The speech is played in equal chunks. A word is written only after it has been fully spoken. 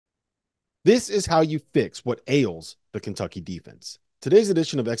This is how you fix what ails the Kentucky defense. Today's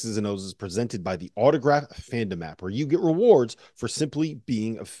edition of X's and O's is presented by the Autograph Fandom app, where you get rewards for simply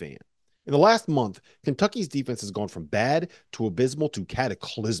being a fan. In the last month, Kentucky's defense has gone from bad to abysmal to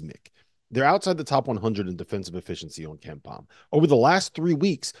cataclysmic. They're outside the top 100 in defensive efficiency on KenPom. Over the last 3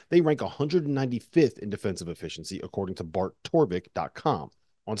 weeks, they rank 195th in defensive efficiency, according to barttorvik.com.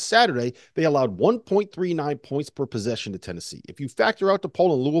 On Saturday, they allowed 1.39 points per possession to Tennessee. If you factor out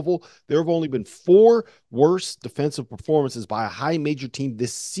DePaul and Louisville, there have only been 4 worse defensive performances by a high major team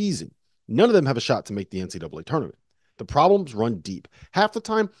this season. None of them have a shot to make the NCAA tournament. The problems run deep. Half the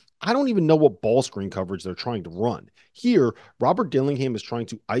time, I don't even know what ball screen coverage they're trying to run. Here, Robert Dillingham is trying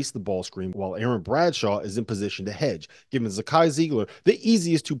to ice the ball screen while Aaron Bradshaw is in position to hedge, giving Zakai Ziegler the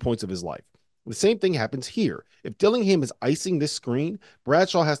easiest 2 points of his life. The same thing happens here. If Dillingham is icing this screen,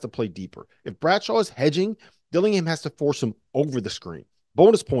 Bradshaw has to play deeper. If Bradshaw is hedging, Dillingham has to force him over the screen.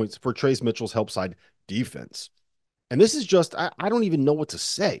 Bonus points for Trace Mitchell's help side defense. And this is just, I don't even know what to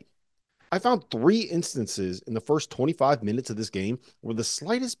say. I found 3 instances in the first 25 minutes of this game where the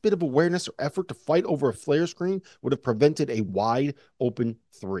slightest bit of awareness or effort to fight over a flare screen would have prevented a wide open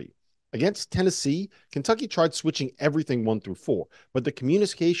 3. Against Tennessee, Kentucky tried switching everything 1 through 4, but the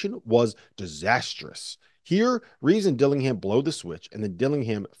communication was disastrous. Here, Reeves and Dillingham blow the switch, and then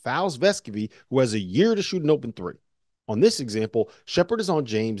Dillingham fouls Vescovy, who has a year to shoot an open 3. On this example, Shepard is on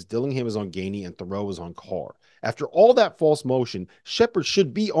James, Dillingham is on Gainey, and Thoreau is on Carr. After all that false motion, Shepard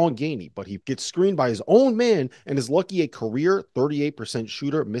should be on Gainey, but he gets screened by his own man and is lucky a career 38%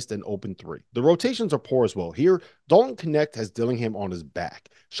 shooter missed an open 3. The rotations are poor as well. Here, Dalton Connect has Dillingham on his back.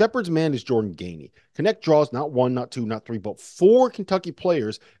 Shepard's man is Jordan Gainey. Connect draws not 1, not 2, not 3, but 4 Kentucky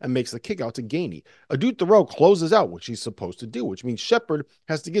players and makes the kick out to Gainey. Adute Thoreau closes out, which he's supposed to do, which means Shepard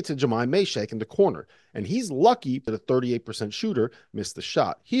has to get to Jemai Mayshak in the corner. And he's lucky that a 38% shooter missed the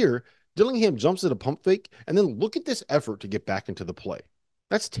shot. Here, Dillingham jumps at a pump fake, and then look at this effort to get back into the play.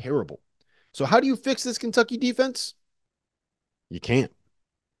 That's terrible. So how do you fix this Kentucky defense? You can't.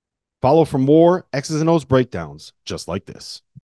 Follow for more X's and O's breakdowns just like this.